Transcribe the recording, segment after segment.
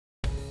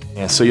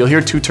Yeah, so you'll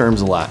hear two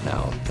terms a lot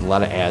now, a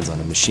lot of ads on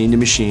them, machine to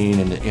machine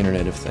and the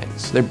Internet of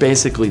Things. They're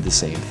basically the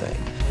same thing.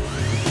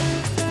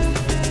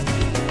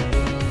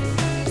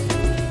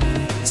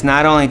 It's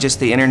not only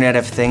just the Internet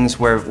of Things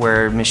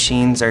where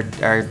machines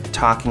are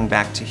talking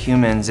back to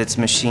humans, it's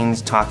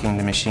machines talking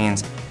to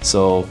machines.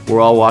 So we're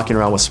all walking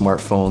around with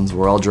smartphones,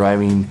 we're all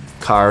driving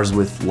cars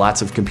with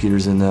lots of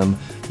computers in them.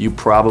 You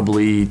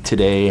probably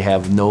today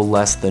have no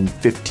less than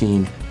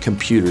 15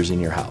 computers in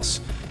your house,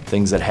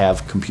 things that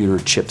have computer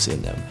chips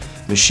in them.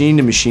 Machine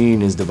to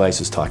machine is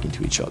devices talking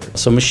to each other.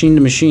 So machine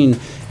to machine,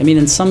 I mean,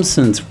 in some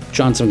sense,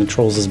 Johnson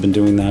Controls has been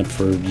doing that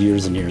for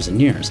years and years and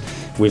years.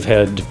 We've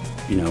had,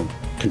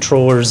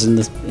 controllers in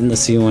the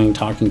ceiling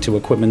talking to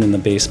equipment in the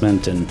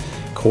basement and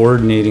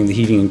coordinating the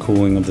heating and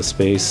cooling of the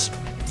space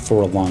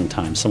for a long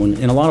time. So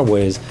in a lot of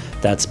ways,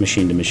 that's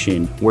machine to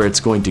machine. Where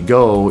it's going to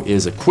go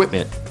is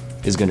equipment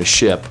is going to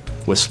ship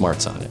with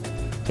smarts on it.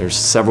 There's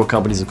several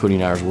companies,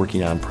 including ours,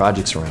 working on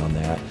projects around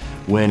that.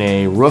 When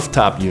a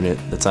rooftop unit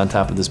that's on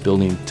top of this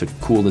building to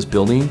cool this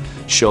building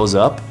shows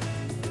up,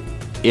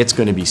 it's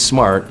going to be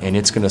smart and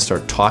it's going to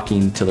start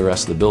talking to the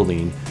rest of the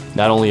building,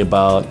 not only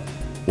about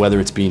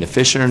whether it's being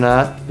efficient or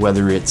not,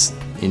 whether it's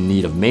in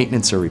need of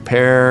maintenance or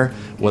repair,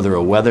 whether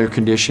a weather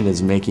condition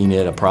is making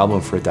it a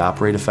problem for it to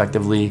operate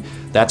effectively.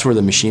 That's where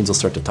the machines will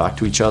start to talk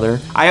to each other.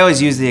 I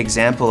always use the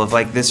example of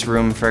like this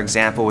room, for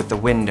example, with the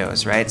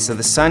windows, right? So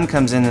the sun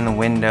comes in the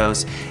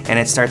windows and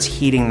it starts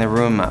heating the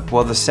room up.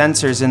 Well, the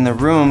sensors in the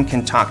room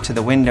can talk to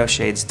the window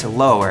shades to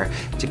lower,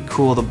 to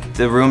cool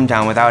the room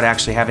down without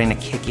actually having to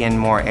kick in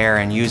more air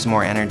and use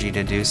more energy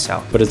to do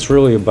so. But it's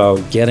really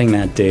about getting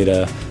that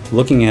data,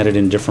 looking at it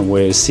in different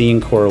ways, seeing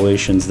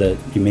correlations that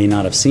you may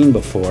not have seen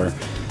before,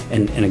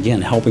 and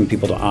again, helping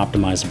people to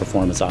optimize the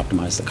performance,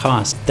 optimize the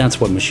cost.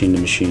 That's what machine to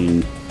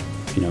machine,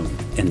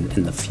 and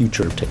the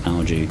future of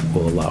technology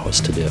will allow us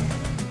to do.